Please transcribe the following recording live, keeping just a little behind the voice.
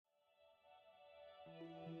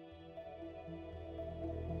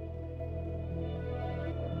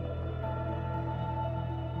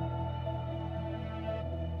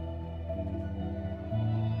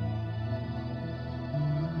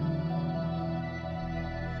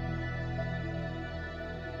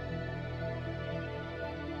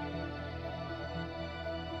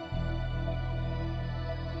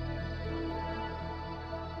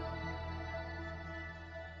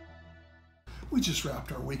We just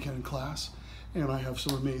wrapped our weekend class, and I have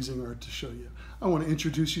some amazing art to show you. I want to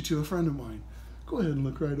introduce you to a friend of mine. Go ahead and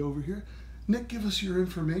look right over here. Nick, give us your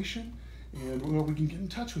information, and we can get in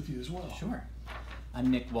touch with you as well. Sure. I'm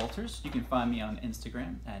Nick Walters. You can find me on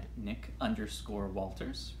Instagram at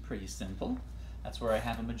Nick_Walters. Pretty simple. That's where I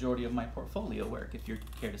have a majority of my portfolio work, if you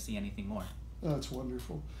care to see anything more. That's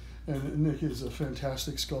wonderful. And Nick is a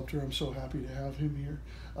fantastic sculptor. I'm so happy to have him here.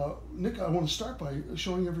 Nick, I want to start by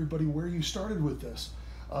showing everybody where you started with this.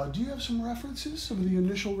 Do you have some references, some of the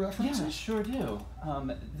initial references? Yeah, I sure do.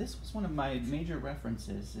 This was one of my major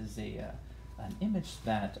references, is an image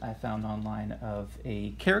that I found online of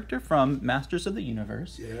a character from Masters of the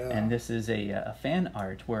Universe. Yeah. And this is a fan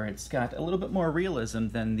art where it's got a little bit more realism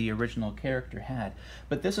than the original character had.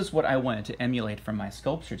 But this is what I wanted to emulate from my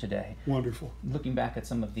sculpture today. Wonderful. Looking back at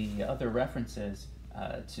some of the other references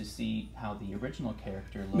to see how the original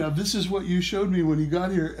character looked. Now, this is what you showed me when you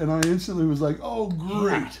got here, and I instantly was like, oh,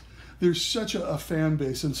 great. Yeah. There's such a fan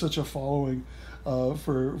base and such a following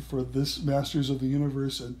for this Masters of the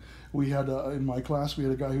Universe. And we had, in my class, we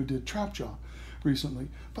had a guy who did Trapjaw recently.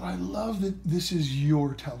 But I love that this is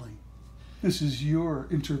your telling. This is your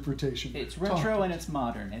interpretation. It's retro and it's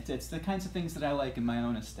modern. It's the kinds of things that I like in my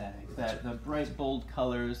own aesthetic. That the bright, bold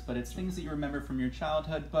colors, but it's things that you remember from your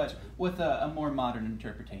childhood, but with a more modern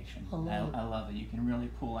interpretation. I love it. You can really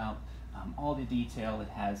pull out all the detail. It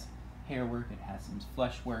has hair work, it has some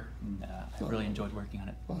flesh work, and I really enjoyed working on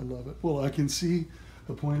it. I love it. Well, I can see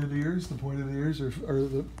the pointed ears. The pointed ears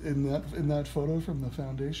are in that photo from the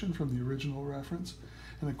foundation, from the original reference.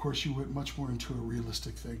 And of course, you went much more into a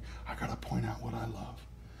realistic thing. I gotta point out what I love.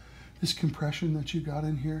 This compression that you got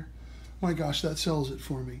in here, my gosh, that sells it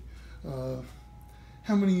for me.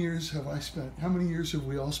 How many years have I spent, how many years have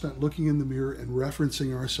we all spent looking in the mirror and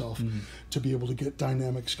referencing ourselves to be able to get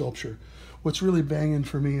dynamic sculpture? What's really banging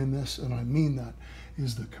for me in this, and I mean that,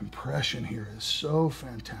 is the compression here is so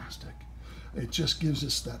fantastic. It just gives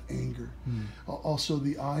us that anger. Also,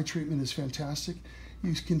 the eye treatment is fantastic.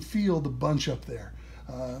 You can feel the bunch up there.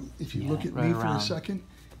 If you look at me for a second,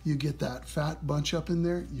 you get that fat bunch up in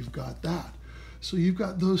there, you've got that. So you've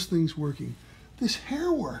got those things working. This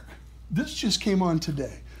hair work, this just came on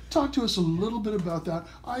today. Talk to us a little bit about that.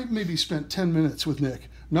 I maybe spent 10 minutes with Nick,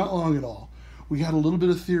 not long at all. We had a little bit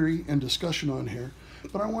of theory and discussion on hair,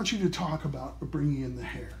 but I want you to talk about bringing in the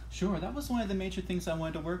hair. Sure, that was one of the major things I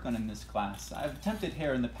wanted to work on in this class. I've attempted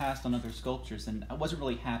hair in the past on other sculptures, and I wasn't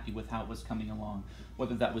really happy with how it was coming along,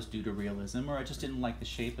 whether that was due to realism or I just didn't like the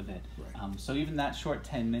shape of it. Right. So even that short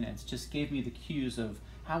 10 minutes just gave me the cues of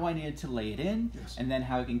how I needed to lay it in, and then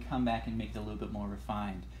how I can come back and make it a little bit more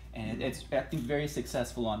refined. And it's, I think, very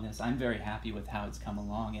successful on this. I'm very happy with how it's come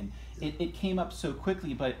along, and it came up so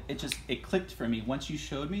quickly, but it clicked for me. Once you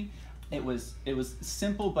showed me, it was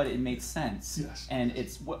simple, but it made sense. Yes. And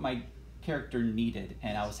it's what my character needed,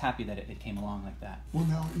 and I was happy that it came along like that. Well,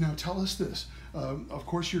 now tell us this. Of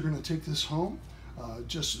course, you're going to take this home.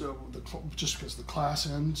 Just because the class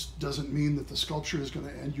ends doesn't mean that the sculpture is going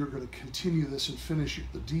to end. You're going to continue this and finish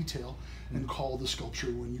the detail and call the sculpture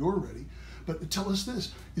when you're ready. But tell us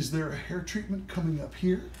this, is there a hair treatment coming up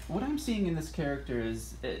here? What I'm seeing in this character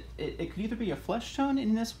is it could either be a flesh tone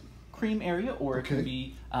in this cream area, or it could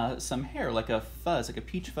be some hair, like a fuzz, like a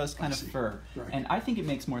peach fuzz kind of fur. Right. And I think it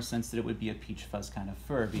makes more sense that it would be a peach fuzz kind of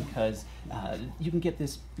fur, because you can get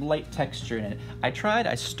this light texture in it.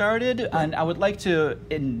 I started, and I would like to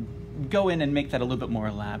go in and make that a little bit more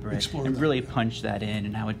elaborate, and really punch that in,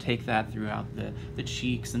 and I would take that throughout the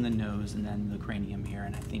cheeks and the nose and then the cranium here,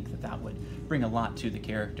 and I think that would bring a lot to the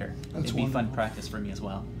character. It'd be fun practice for me as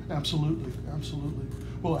well. Absolutely, absolutely.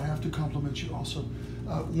 Well, I have to compliment you also.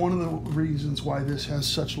 One of the reasons why this has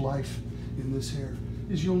such life in this hair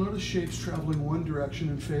is you'll notice shapes traveling one direction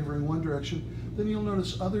and favoring one direction, then you'll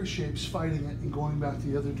notice other shapes fighting it and going back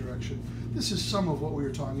the other direction. This is some of what we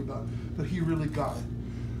were talking about, but he really got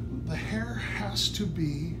it. The hair has to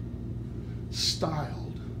be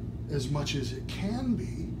styled as much as it can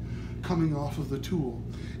be coming off of the tool.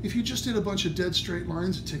 If you just did a bunch of dead straight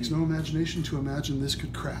lines, it takes no imagination to imagine this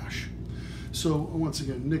could crash. So once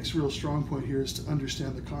again, Nick's real strong point here is to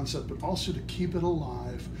understand the concept, but also to keep it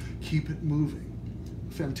alive, keep it moving.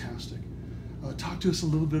 Fantastic. Talk to us a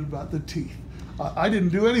little bit about the teeth. I didn't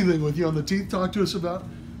do anything with you on the teeth. Talk to us about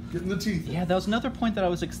getting the teeth in. Yeah, that was another point that I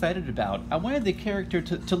was excited about. I wanted the character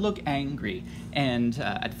to look angry, and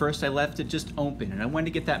at first I left it just open, and I wanted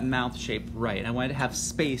to get that mouth shape right. I wanted to have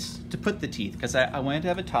space to put the teeth, because I wanted to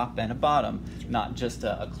have a top and a bottom, not just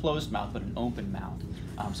a closed mouth, but an open mouth.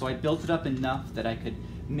 So I built it up enough that I could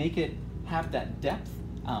make it have that depth,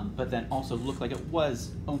 but then also look like it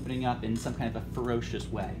was opening up in some kind of a ferocious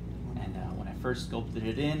way. And when I first sculpted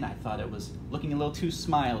it in, I thought it was looking a little too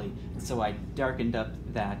smiley, and so I darkened up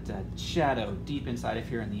that shadow deep inside of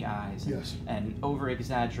here in the eyes, Yes. and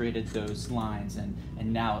over-exaggerated those lines, and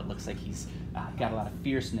now it looks like he's got a lot of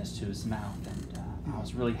fierceness to his mouth, and I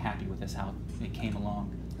was really happy with this, how it came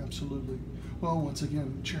along. Absolutely. Well, once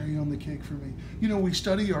again, cherry on the cake for me. You know, we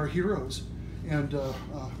study our heroes, and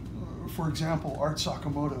for example, Art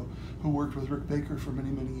Sakamoto, who worked with Rick Baker for many,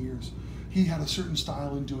 many years, he had a certain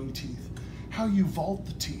style in doing teeth. How you vault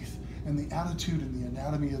the teeth and the attitude and the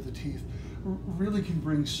anatomy of the teeth really can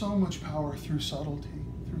bring so much power through subtlety.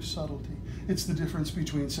 It's the difference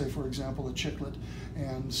between, say, for example, a chiclet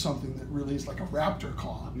and something that really is like a raptor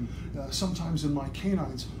claw. Sometimes in my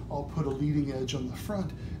canines, I'll put a leading edge on the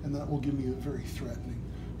front, and that will give me a very threatening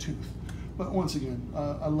tooth. But once again,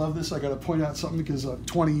 I love this. I got to point out something because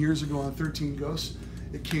 20 years ago on 13 Ghosts,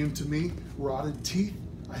 it came to me, rotted teeth.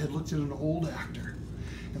 I had looked at an old actor,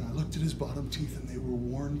 and I looked at his bottom teeth, and they were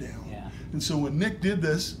worn down. Yeah. And so when Nick did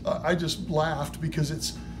this, I just laughed because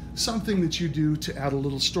it's something that you do to add a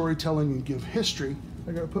little storytelling and give history.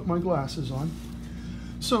 I got to put my glasses on.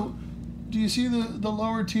 So, do you see the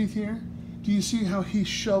lower teeth here? Do you see how he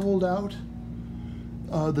shoveled out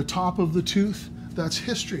the top of the tooth? That's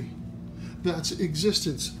history. That's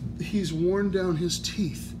existence. He's worn down his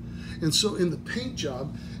teeth. And so in the paint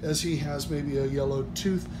job, as he has maybe a yellow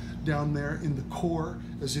tooth down there in the core,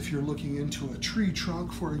 as if you're looking into a tree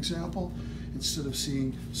trunk, for example, instead of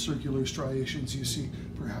seeing circular striations, you see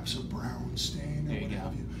perhaps a brown stain or what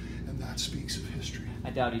have you. And that speaks of history. I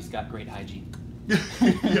doubt he's got great hygiene.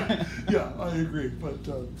 yeah, I agree. But,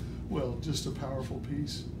 well, just a powerful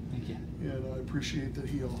piece. Thank you. And I appreciate that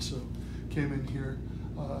he also came in here.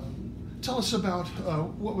 Tell us about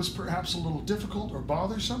what was perhaps a little difficult or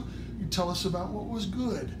bothersome. You tell us about what was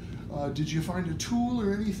good. Did you find a tool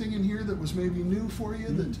or anything in here that was maybe new for you?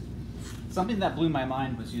 That Something that blew my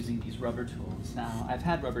mind was using these rubber tools. Now, I've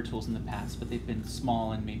had rubber tools in the past, but they've been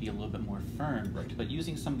small and maybe a little bit more firm. Right. But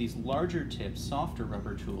using some of these larger tips, softer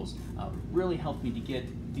rubber tools, really helped me to get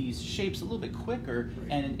these shapes a little bit quicker,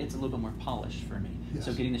 Right. and it's a little bit more polished for me. Yes.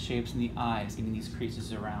 So getting the shapes in the eyes, getting these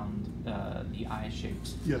creases around the eye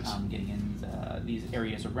shapes, Yes. getting in these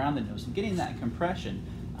areas around the nose, and getting that compression,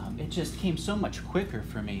 it just came so much quicker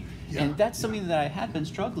for me. Yeah, And that's yeah. something that I had been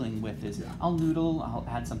struggling with is Yeah. I'll noodle, I'll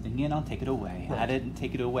add something in, I'll take it away, Right. add it and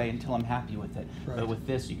take it away until I'm happy with it. Right. But with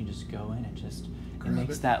this, you can just go in and just, it Grab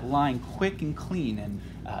makes it. that line quick and clean, and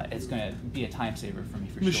it's going to be a time saver for me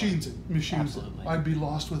for machines sure. it, machines Absolutely. it. I'd be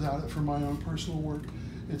lost without it for my own personal work.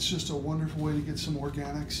 It's just a wonderful way to get some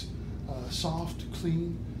organics, soft,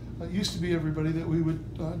 clean. It used to be everybody that we would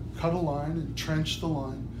cut a line and trench the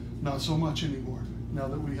line. Not so much anymore. Now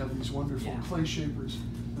that we have these wonderful Yeah. clay shapers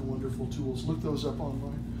and wonderful tools. Look those up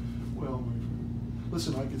online. Well, my friend,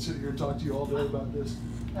 listen, I could sit here and talk to you all day about this.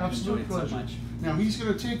 Absolute enjoyed it so pleasure. much. Now he's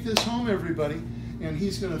going to take this home, everybody, and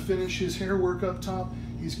he's going to finish his hair work up top.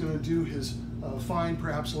 He's going to do his fine,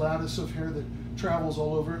 perhaps lattice of hair that travels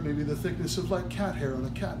all over it, maybe the thickness of like cat hair on a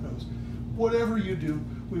cat nose. Whatever you do,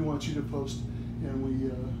 we want you to post, and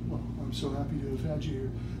well, I'm so happy to have had you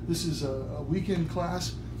here. This is a weekend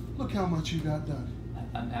class. Look how much you got done.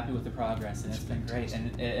 I'm happy with the progress, and it's been great.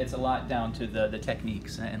 And it's a lot down to the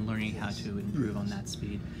techniques and learning how to improve on that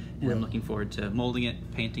speed. And I'm Well- looking forward to molding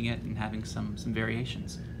it, painting it, and having some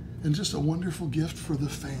variations. And just a wonderful gift for the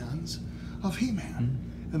fans of He-Man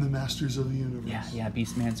and the Masters of the Universe. Yeah,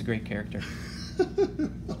 Beastman's a great character.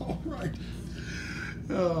 All right.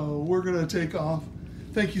 We're going to take off.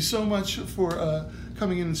 Thank you so much for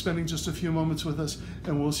coming in and spending just a few moments with us,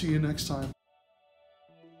 and we'll see you next time.